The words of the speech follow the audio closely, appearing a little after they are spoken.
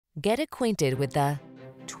Get acquainted with the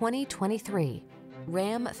 2023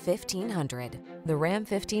 Ram 1500. The Ram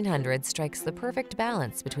 1500 strikes the perfect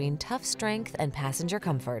balance between tough strength and passenger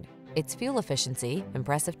comfort. Its fuel efficiency,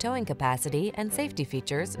 impressive towing capacity, and safety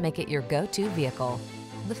features make it your go-to vehicle.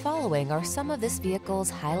 The following are some of this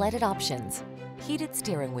vehicle's highlighted options: heated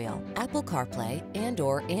steering wheel, Apple CarPlay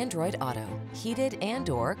and/or Android Auto, heated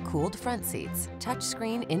and/or cooled front seats,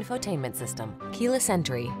 touchscreen infotainment system, keyless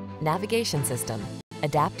entry, navigation system,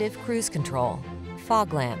 adaptive cruise control,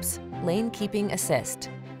 fog lamps, lane keeping assist,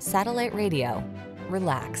 satellite radio.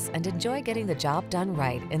 Relax and enjoy getting the job done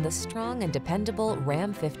right in the strong and dependable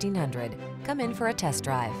Ram 1500. Come in for a test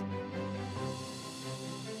drive.